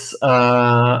because it's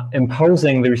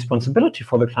imposing the responsibility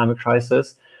for the climate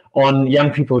crisis on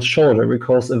young people's shoulder.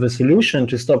 Because if the solution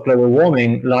to stop global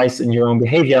warming lies in your own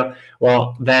behavior,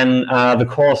 well, then the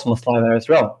cause must lie there as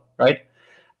well, right?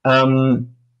 And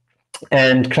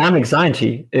climate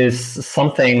anxiety is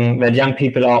something that young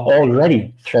people are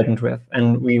already threatened with,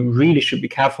 and we really should be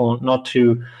careful not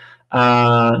to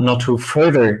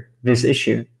further this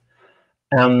issue.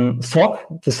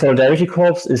 SOC, the Solidarity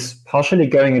Corps, is partially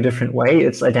going a different way.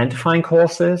 It's identifying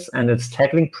causes and it's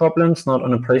tackling problems, not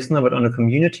on a personal, but on a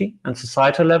community and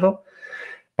societal level.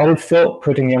 But it's still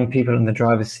putting young people in the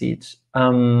driver's seat.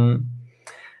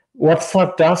 What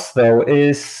SOC does, though,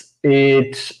 is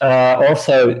it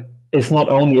also is not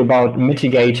only about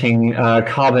mitigating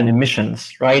carbon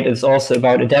emissions, right? It's also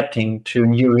about adapting to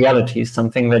new realities,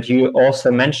 something that you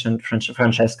also mentioned,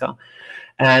 Francesca.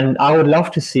 And I would love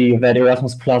to see that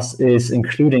Erasmus Plus is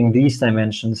including these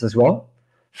dimensions as well,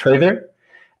 further.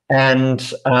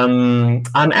 And I'm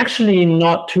actually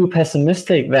not too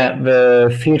pessimistic that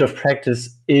the field of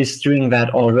practice is doing that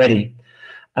already.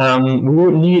 We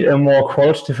would need a more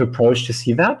qualitative approach to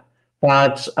see that.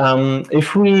 But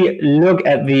if we look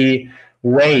at the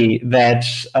way that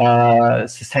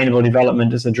sustainable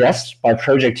development is addressed by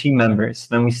project team members,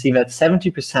 then we see that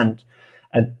 70%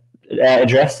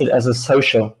 addressed it as a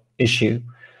social issue.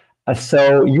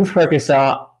 So youth workers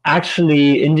are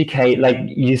actually indicate, like,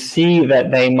 you see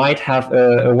that they might have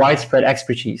a widespread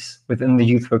expertise within the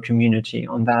youth work community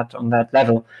on that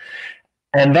level.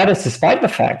 And that is despite the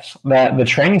fact that the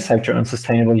training sector on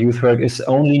sustainable youth work is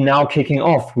only now kicking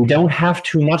off. We don't have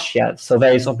too much yet, so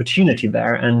there is opportunity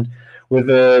there. And with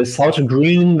the Salto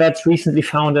Green that's recently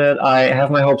founded, I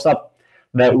have my hopes up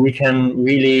that we can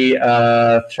really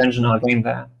strengthen our game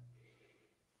there.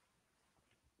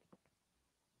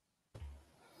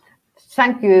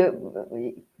 Thank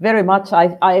you very much.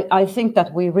 I think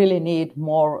that we really need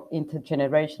more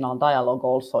intergenerational dialogue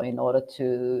also in order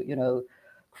to,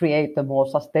 create a more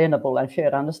sustainable and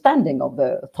shared understanding of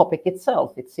the topic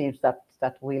itself. It seems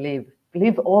that we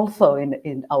live also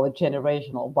in our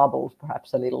generational bubbles,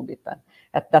 perhaps a little bit, and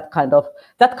that kind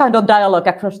of dialogue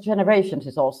across generations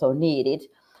is also needed.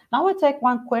 Now I take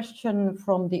one question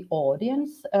from the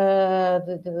audience.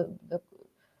 The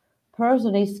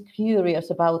person is curious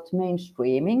about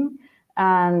mainstreaming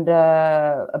and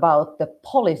about the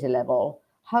policy level,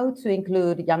 how to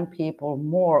include young people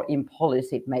more in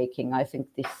policy making. I think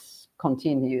this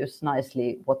continues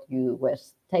nicely what you were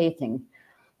stating,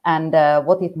 and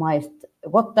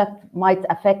what that might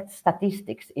affect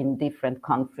statistics in different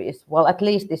countries. Well, at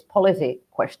least this policy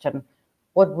question,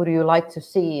 what would you like to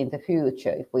see in the future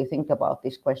if we think about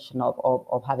this question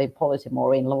of having policy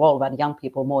more involved and young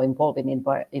people more involved in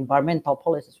environmental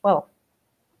policy as well?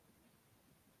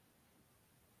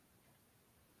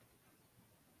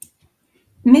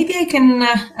 Maybe I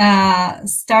can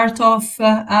start off.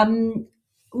 The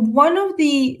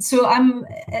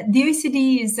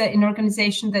OECD is an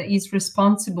organization that is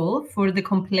responsible for the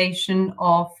compilation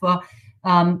of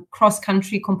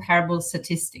cross-country comparable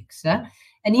statistics.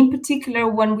 And in particular,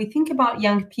 when we think about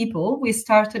young people, we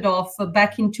started off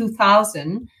back in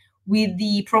 2000 with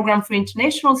the Program for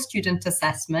International Student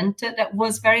Assessment that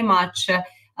was very much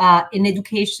an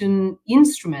education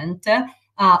instrument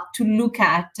to look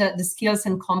at the skills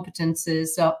and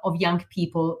competences of young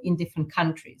people in different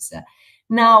countries.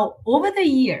 Now, over the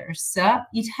years,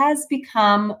 it has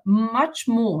become much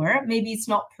more, maybe it's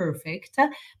not perfect,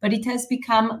 but it has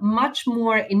become much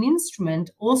more an instrument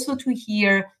also to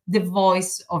hear the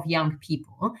voice of young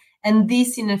people. And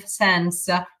this, in a sense,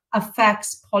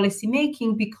 affects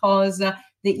policymaking because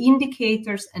the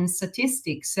indicators and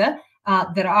statistics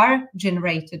that are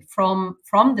generated from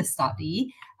the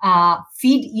study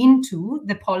feed into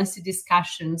the policy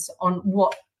discussions on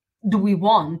what do we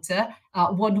want,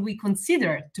 what do we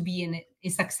consider to be a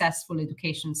successful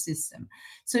education system.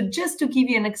 So just to give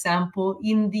you an example,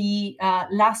 in the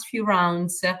last few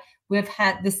rounds, we've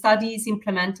had the studies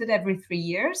implemented every 3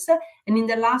 years. And in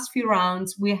the last few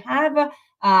rounds, we have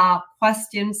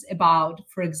questions about,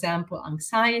 for example,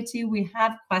 anxiety. We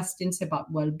have questions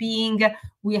about well-being.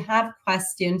 We have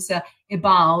questions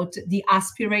about the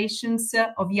aspirations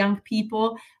of young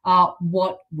people,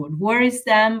 what worries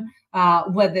them,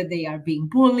 whether they are being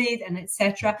bullied, and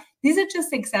etc. These are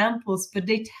just examples, but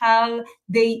they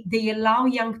allow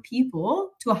young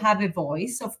people to have a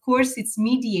voice. Of course, it's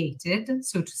mediated,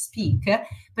 so to speak,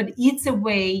 but it's a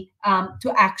way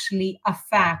to actually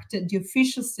affect the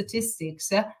official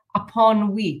statistics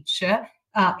upon which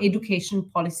education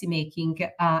policymaking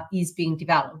is being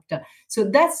developed. So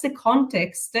that's the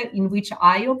context in which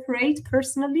I operate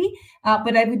personally.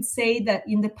 But I would say that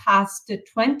in the past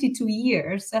 22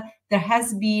 years, there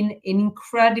has been an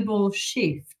incredible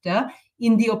shift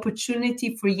in the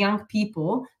opportunity for young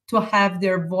people to have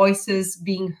their voices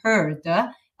being heard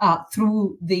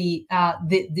through the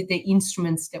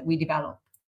instruments that we develop.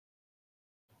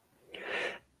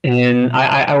 And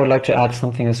I would like to add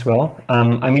something as well.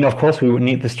 I mean, of course, we would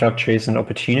need the structures and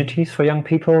opportunities for young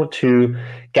people to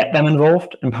get them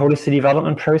involved in policy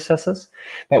development processes,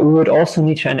 but we would also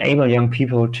need to enable young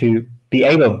people to be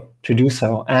able to do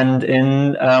so. And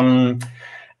in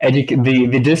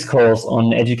the discourse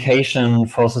on education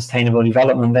for sustainable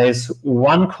development, there's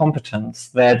one competence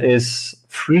that is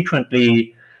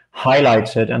frequently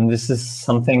highlighted, and this is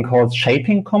something called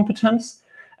shaping competence.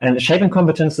 And shaping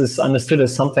competence is understood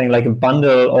as something like a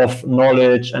bundle of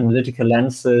knowledge, analytical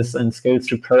lenses, and skills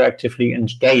to proactively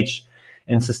engage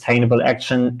in sustainable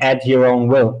action at your own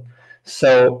will.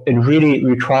 So it really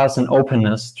requires an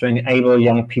openness to enable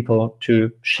young people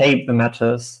to shape the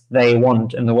matters they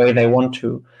want in the way they want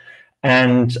to.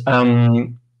 And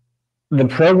the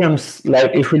programs,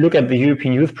 like if we look at the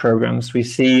European youth programs, we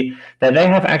see that they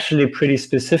have actually pretty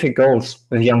specific goals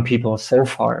with young people so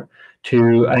far,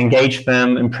 to engage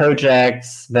them in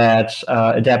projects that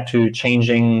adapt to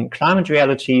changing climate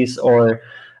realities, or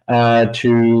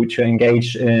to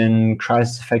engage in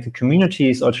crisis-affected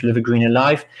communities, or to live a greener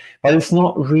life. But it's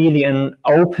not really an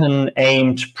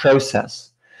open-aimed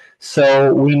process.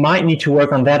 So we might need to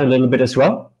work on that a little bit as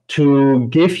well, to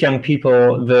give young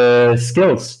people the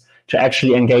skills to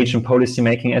actually engage in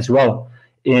policymaking as well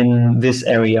in this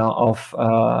area of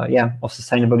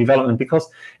sustainable development. Because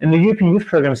in the European youth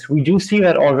programs, we do see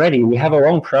that already. We have our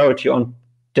own priority on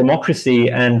democracy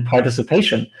and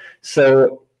participation.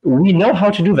 So we know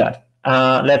how to do that.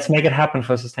 Let's make it happen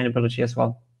for sustainability as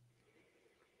well.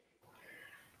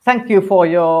 Thank you for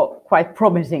your quite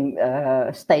promising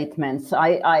statements.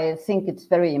 I think it's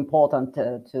very important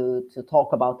to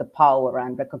talk about the power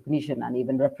and recognition and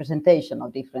even representation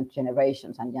of different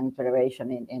generations and young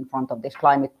generation in front of this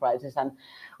climate crisis. And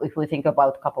if we think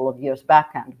about a couple of years back,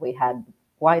 and we had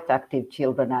quite active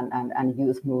children and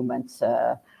youth movements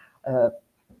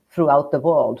throughout the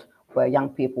world, where young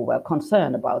people were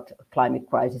concerned about climate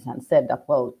crisis and said that,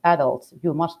 well, adults,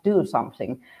 you must do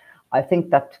something. I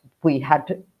think that we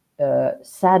had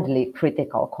sadly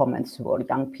critical comments toward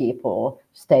young people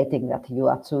stating that you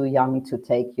are too young to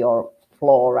take your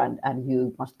floor and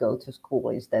you must go to school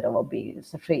instead of being in the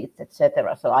streets,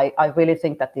 etc. So I really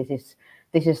think that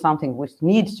this is something which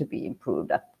needs to be improved,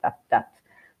 that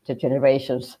the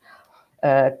generations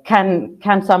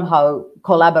can somehow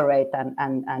collaborate,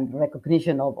 and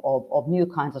recognition of new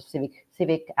kinds of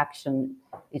civic action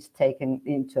is taken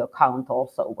into account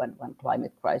also when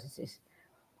climate crisis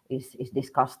is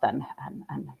discussed, and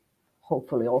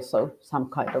hopefully also some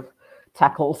kind of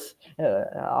tackles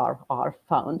are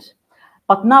found.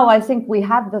 But now I think we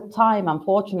have the time,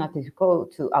 unfortunately, to go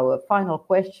to our final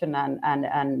question,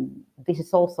 and this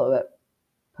is also a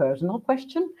personal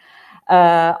question.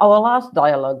 Our last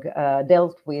dialogue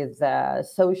dealt with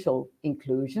social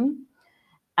inclusion,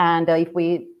 and if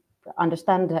we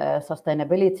understand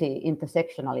sustainability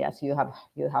intersectionally, as you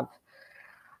have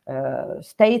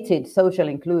stated, social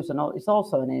inclusion is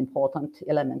also an important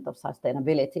element of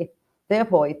sustainability.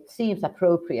 Therefore, it seems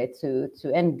appropriate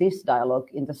to end this dialogue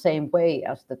in the same way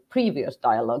as the previous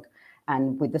dialogue,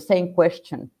 and with the same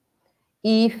question.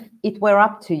 If it were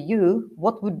up to you,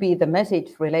 what would be the message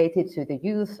related to the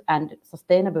youth and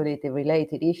sustainability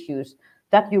related issues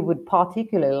that you would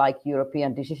particularly like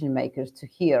European decision makers to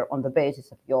hear on the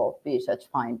basis of your research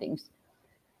findings?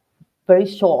 Very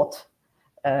short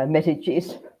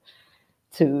messages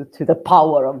to the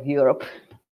power of Europe.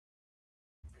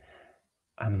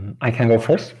 I can go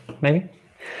first, maybe.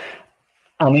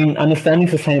 I mean, understanding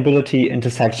sustainability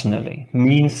intersectionally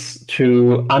means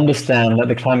to understand that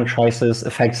the climate crisis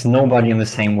affects nobody in the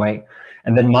same way,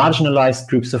 and that marginalized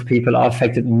groups of people are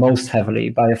affected most heavily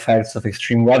by effects of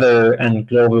extreme weather and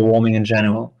global warming in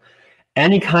general.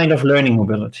 Any kind of learning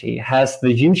mobility has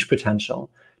the huge potential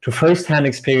to first-hand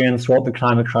experience what the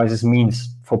climate crisis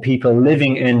means for people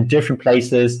living in different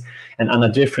places and under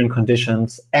different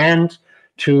conditions, and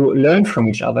to learn from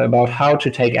each other about how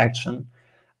to take action.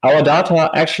 Our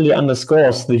data actually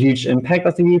underscores the huge impact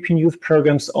of the European Youth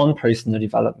Programs on personal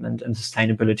development and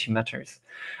sustainability matters.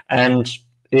 And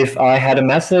if I had a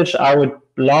message, I would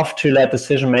love to let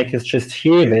decision makers just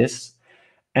hear this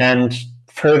and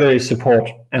further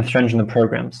support and strengthen the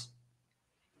programs.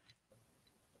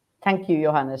 Thank you,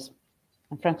 Johannes.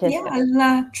 And Francesca? Yeah,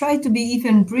 I'll try to be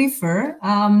even briefer.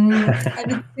 I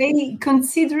would say,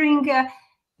 considering,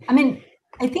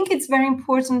 I think it's very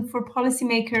important for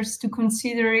policymakers to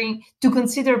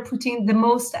consider putting the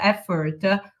most effort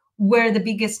where the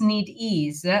biggest need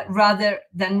is, rather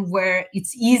than where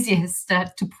it's easiest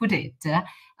to put it,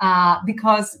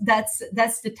 because that's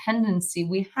the tendency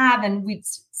we have, and with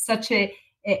such a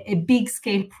big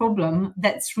scale problem,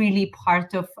 that's really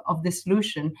part of the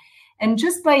solution. And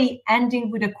just by ending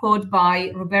with a quote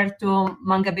by Roberto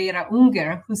Mangabeira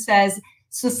Unger, who says,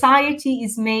 "Society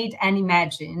is made and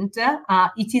imagined.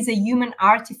 It is a human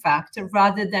artifact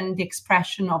rather than the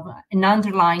expression of an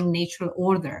underlying natural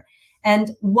order."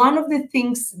 And one of the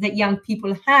things that young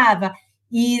people have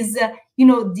is,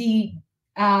 the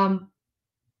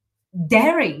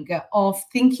daring of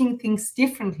thinking things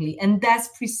differently. And that's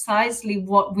precisely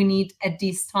what we need at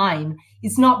this time.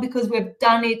 It's not because we've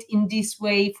done it in this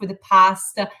way for the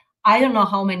past, I don't know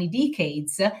how many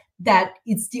decades, that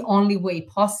it's the only way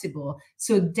possible.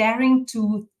 So daring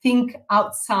to think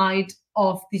outside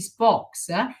of this box,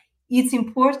 it's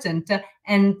important.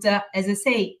 And as I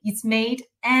say, it's made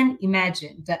and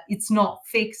imagined. It's not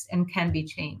fixed and can be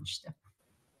changed.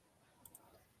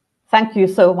 Thank you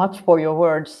so much for your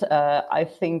words. I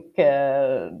think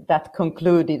that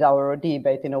concluded our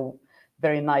debate in a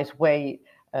very nice way,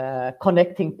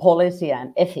 connecting policy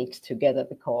and ethics together,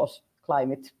 because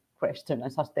climate question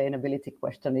and sustainability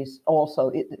question is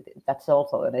also, that's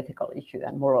also an ethical issue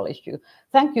and moral issue.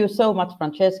 Thank you so much,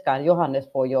 Francesca and Johannes,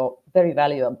 for your very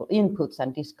valuable inputs,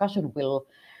 and discussion will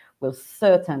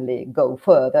certainly go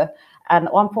further. And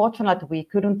unfortunately, we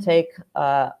couldn't take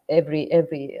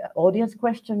every audience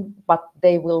question, but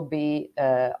they will be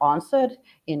answered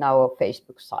in our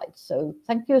Facebook site. So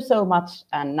thank you so much.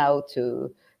 And now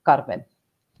to Carmen.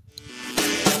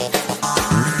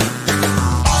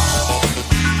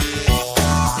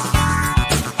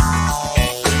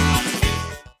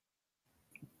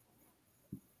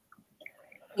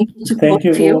 Thank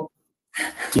you.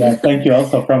 Yeah, thank you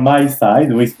also from my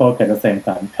side. We spoke at the same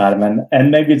time, Carmen. And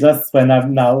maybe just when I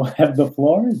now have the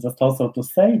floor, just also to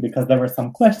say, because there were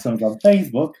some questions on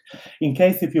Facebook, in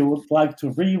case if you would like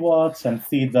to rewatch and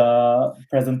see the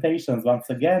presentations once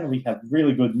again, we have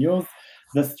really good news.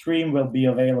 The stream will be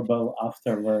available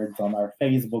afterwards on our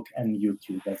Facebook and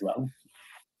YouTube as well.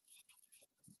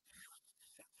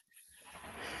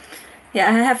 Yeah,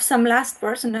 I have some last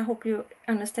words, and I hope you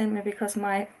understand me because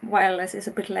my wireless is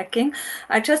a bit lacking.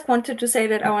 I just wanted to say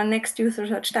that our next Youth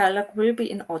Research Dialogue will be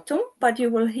in autumn, but you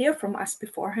will hear from us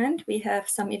beforehand. We have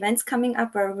some events coming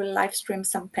up where we will live stream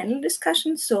some panel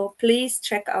discussions, so please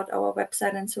check out our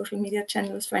website and social media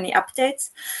channels for any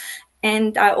updates.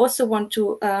 And I also want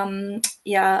to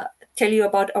tell you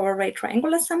about our Ray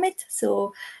Triangular Summit.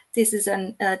 So this is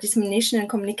a dissemination and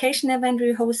communication event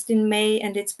we host in May,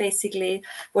 and it's basically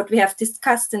what we have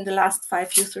discussed in the last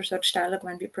 5 Youth Research Dialogue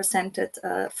when we presented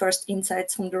first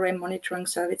insights from the Ray monitoring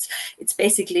service. It's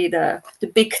basically the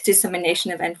big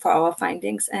dissemination event for our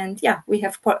findings. And yeah, we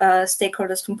have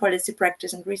stakeholders from policy,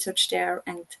 practice, and research there,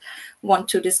 and want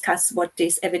to discuss what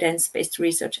this evidence-based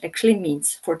research actually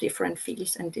means for different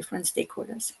fields and different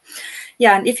stakeholders.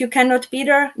 Yeah, and if you cannot be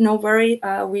there, no worry,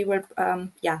 we will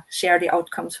share the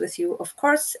outcomes with you, of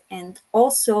course. And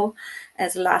also,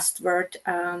 as last word,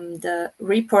 the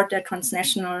report, the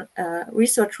transnational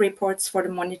research reports for the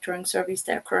monitoring service,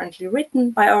 they are currently written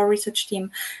by our research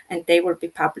team, and they will be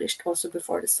published also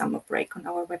before the summer break on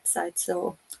our website.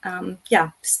 So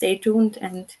stay tuned,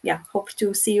 and hope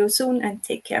to see you soon, and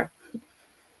take care.